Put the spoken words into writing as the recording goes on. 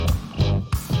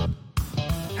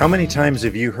How many times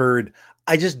have you heard,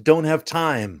 I just don't have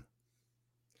time?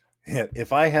 Yeah,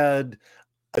 if I had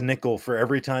a nickel for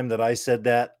every time that I said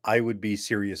that, I would be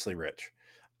seriously rich.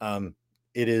 Um,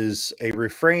 it is a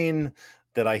refrain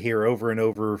that I hear over and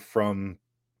over from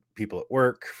people at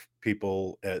work,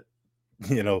 people at,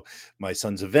 you know, my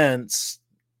son's events,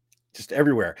 just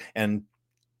everywhere. And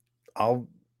I'll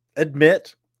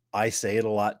admit, I say it a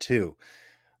lot too.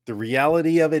 The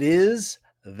reality of it is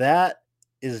that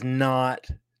is not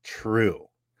true.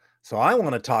 So I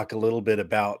want to talk a little bit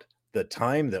about the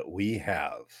time that we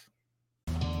have.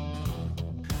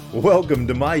 Welcome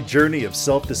to my journey of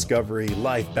self-discovery,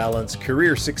 life balance,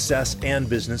 career success, and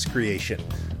business creation.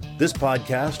 This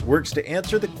podcast works to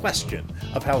answer the question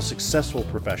of how successful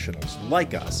professionals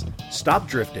like us stop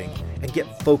drifting and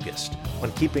get focused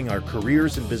on keeping our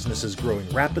careers and businesses growing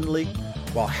rapidly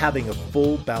while having a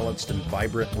full, balanced, and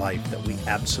vibrant life that we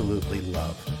absolutely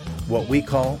love. What we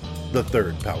call the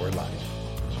Third Power Life.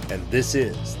 And this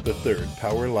is the Third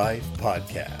Power Life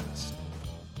Podcast.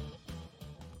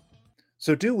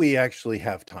 So do we actually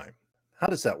have time? How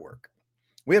does that work?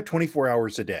 We have 24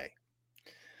 hours a day.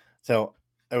 So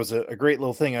that was a great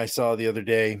little thing I saw the other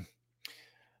day.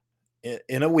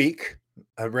 In a week,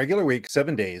 a regular week,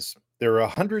 7 days, there are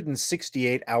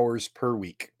 168 hours per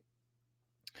week.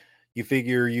 You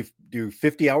figure you do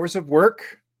 50 hours of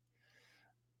work,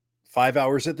 5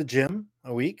 hours at the gym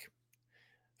a week,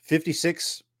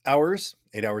 56 hours,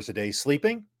 8 hours a day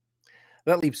sleeping.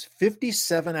 That leaves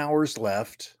 57 hours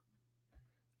left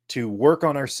to work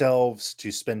on ourselves, to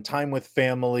spend time with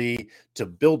family, to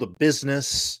build a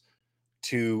business,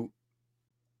 to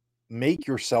make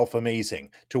yourself amazing,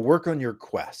 to work on your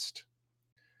quest.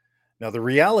 Now, the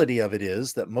reality of it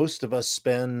is that most of us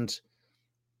spend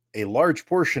a large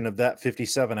portion of that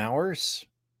 57 hours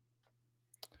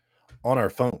on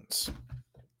our phones.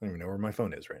 I don't even know where my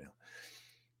phone is right now.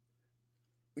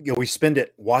 We spend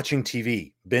it watching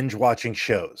TV, binge watching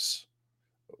shows.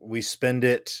 We spend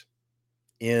it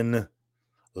in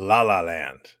La La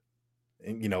Land,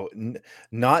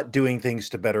 not doing things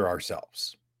to better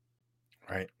ourselves,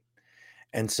 right?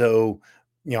 And so,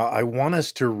 I want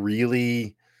us to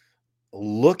really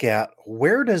look at,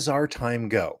 where does our time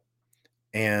go?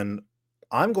 And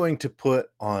I'm going to put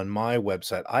on my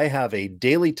website, I have a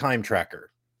daily time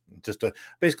tracker, just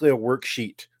basically a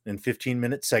worksheet in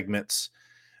 15-minute segments.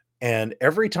 And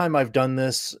every time I've done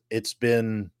this, it's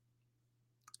been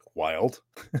wild,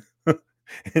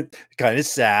 kind of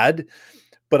sad,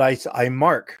 but I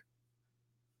mark,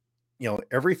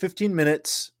 every 15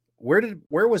 minutes,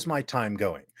 where was my time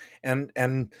going?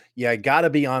 And yeah, I got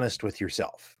to be honest with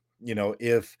yourself.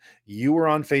 If you were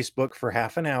on Facebook for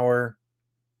half an hour,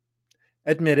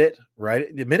 admit it, right?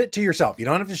 Admit it to yourself. You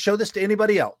don't have to show this to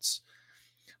anybody else.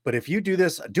 But if you do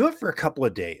this, do it for a couple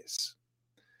of days,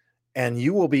 and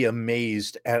you will be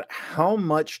amazed at how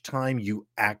much time you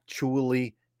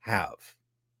actually have,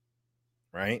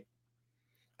 right?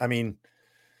 I mean,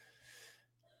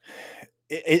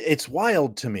 it's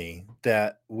wild to me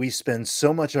that we spend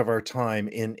so much of our time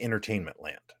in entertainment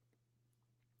land.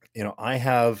 I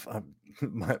have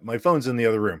my phone's in the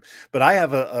other room, but I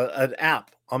have an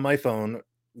app on my phone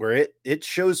where it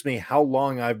shows me how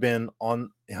long I've been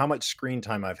on, how much screen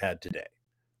time I've had today,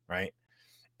 right?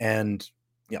 And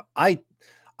I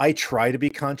try to be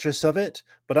conscious of it,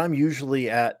 but I'm usually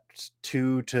at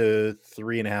 2 to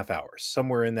 3.5 hours,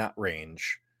 somewhere in that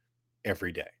range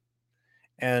every day.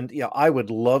 And I would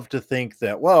love to think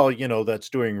that, well, that's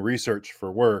doing research for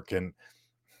work and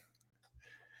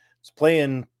it's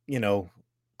playing,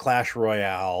 Clash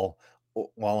Royale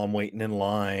while I'm waiting in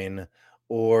line,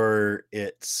 or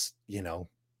it's,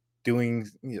 doing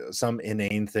some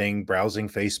inane thing, browsing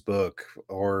Facebook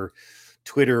or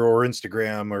Twitter or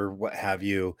Instagram or what have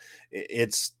you.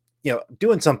 It's,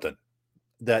 doing something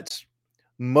that's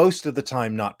most of the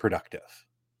time not productive,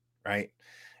 right?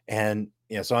 And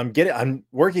so I'm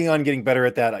working on getting better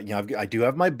at that. I do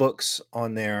have my books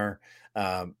on there.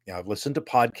 I've listened to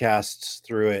podcasts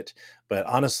through it, but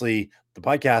honestly, the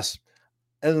podcast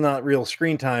is not real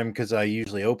screen time because I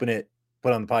usually open it,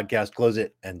 put on the podcast, close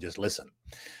it, and just listen.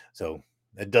 So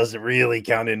it doesn't really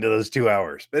count into those 2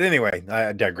 hours. But anyway,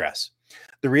 I digress.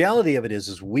 The reality of it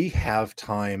is we have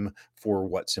time for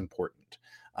what's important.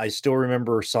 I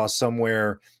still saw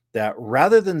somewhere that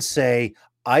rather than say,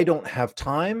 I don't have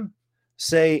time,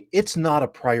 say it's not a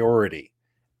priority,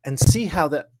 and see how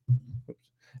that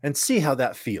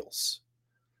feels.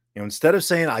 Instead of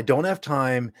saying I don't have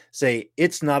time, say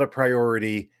it's not a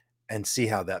priority and see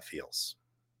how that feels.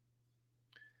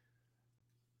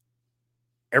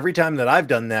 Every time that I've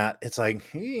done that, it's like,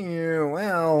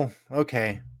 well,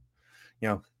 okay.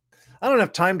 I don't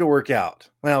have time to work out.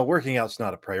 Well, working out's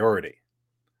not a priority.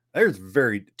 There's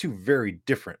two very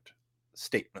different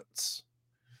statements,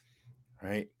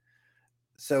 right?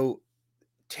 So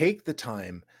take the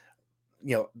time.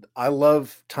 I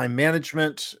love time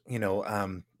management.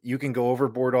 You can go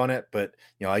overboard on it, but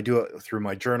I do it through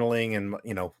my journaling and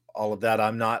all of that.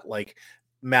 I'm not like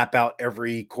map out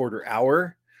every quarter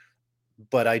hour,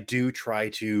 but I do try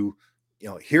to,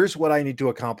 here's what I need to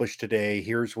accomplish today.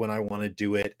 Here's when I want to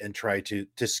do it, and try to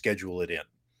schedule it in.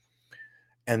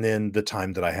 And then the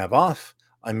time that I have off,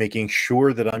 I'm making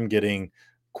sure that I'm getting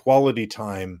quality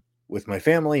time with my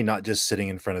family, not just sitting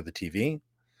in front of the TV.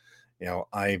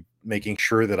 I'm making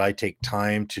sure that I take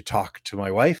time to talk to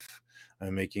my wife.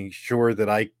 I'm making sure that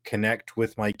I connect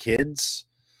with my kids,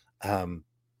 that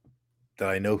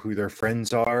I know who their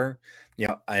friends are.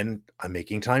 And I'm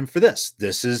making time for this.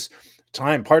 This is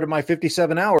time, part of my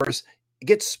 57 hours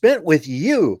gets spent with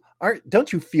you.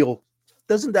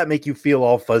 Doesn't that make you feel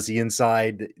all fuzzy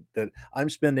inside, that I'm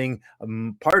spending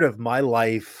part of my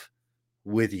life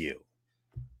with you,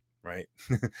 right?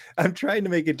 I'm trying to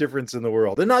make a difference in the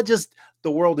world, and not just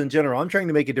the world in general. I'm trying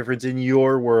to make a difference in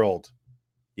your world.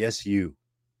 Yes, you.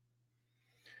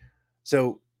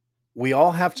 So we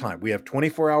all have time. We have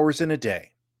 24 hours in a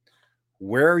day.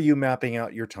 Where are you mapping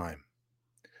out your time?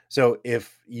 So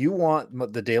if you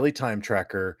want the daily time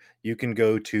tracker, you can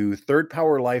go to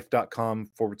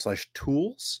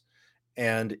thirdpowerlife.com/tools,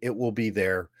 and it will be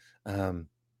there.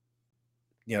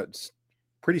 It's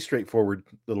pretty straightforward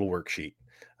little worksheet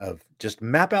of just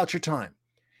map out your time.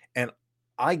 And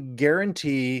I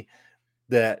guarantee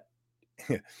that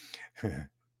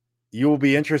you will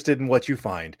be interested in what you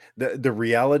find. The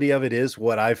reality of it is,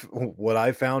 what I've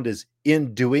found is,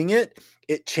 in doing it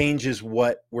changes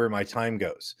where my time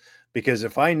goes. Because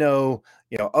if I know,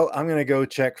 I'm going to go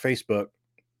check Facebook,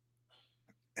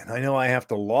 and I know I have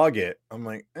to log it, I'm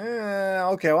like,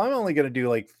 okay, well, I'm only going to do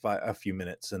like a few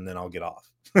minutes, and then I'll get off.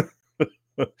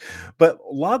 But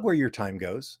log where your time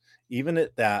goes. Even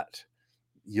at that,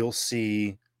 you'll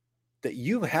see that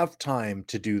you have time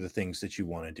to do the things that you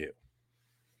want to do.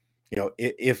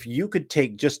 If you could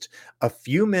take just a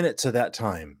few minutes of that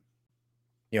time,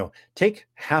 take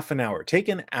half an hour, take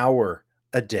an hour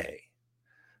a day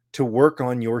to work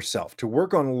on yourself, to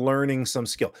work on learning some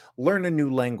skill, learn a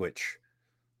new language,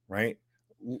 right?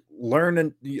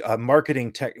 Learn a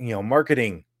marketing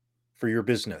marketing for your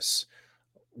business,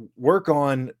 work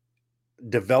on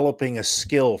developing a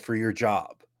skill for your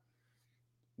job.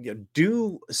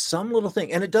 Do some little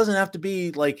thing. And it doesn't have to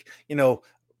be like,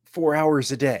 4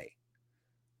 hours a day.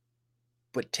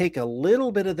 But take a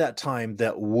little bit of that time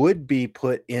that would be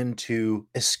put into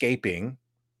escaping.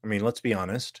 I mean, let's be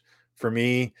honest. For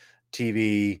me,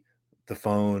 TV, the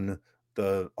phone,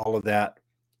 all of that,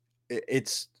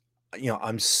 it's,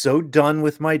 I'm so done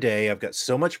with my day. I've got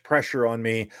so much pressure on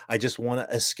me. I just want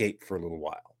to escape for a little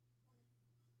while.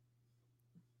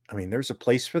 I mean, there's a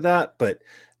place for that, but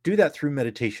do that through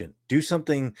meditation. Do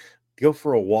something, go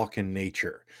for a walk in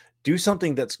nature. Do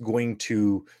something that's going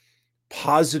to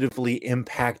positively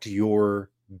impact your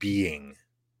being,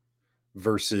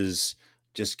 versus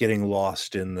just getting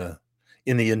lost in the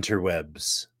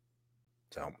interwebs.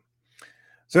 So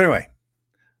anyway,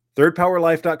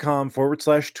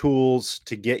 thirdpowerlife.com/tools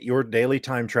to get your daily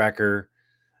time tracker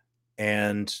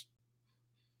and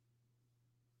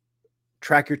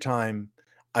track your time.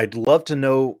 I'd love to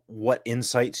know what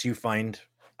insights you find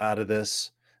out of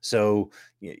this. So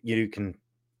you can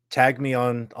tag me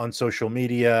on social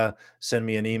media, send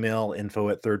me an email,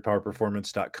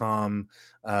 info@thirdpowerperformance.com,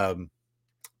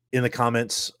 in the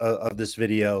comments of this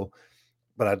video.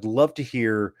 But I'd love to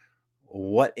hear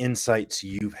what insights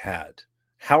you've had.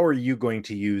 How are you going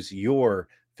to use your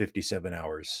 57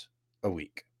 hours a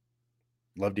week?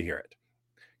 Love to hear it,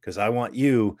 because I want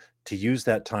you to use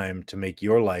that time to make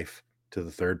your life to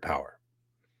the third power.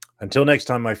 Until next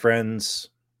time, my friends.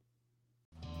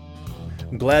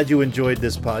 I'm glad you enjoyed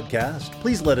this podcast.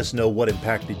 Please let us know what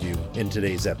impacted you in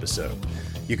today's episode.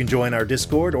 You can join our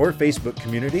Discord or Facebook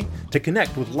community to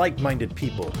connect with like-minded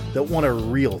people that want a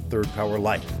real third power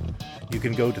life. You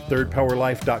can go to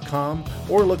thirdpowerlife.com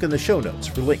or look in the show notes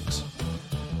for links.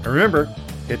 And remember,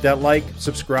 hit that like,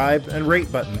 subscribe, and rate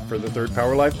button for the Third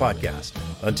Power Life podcast.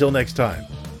 Until next time.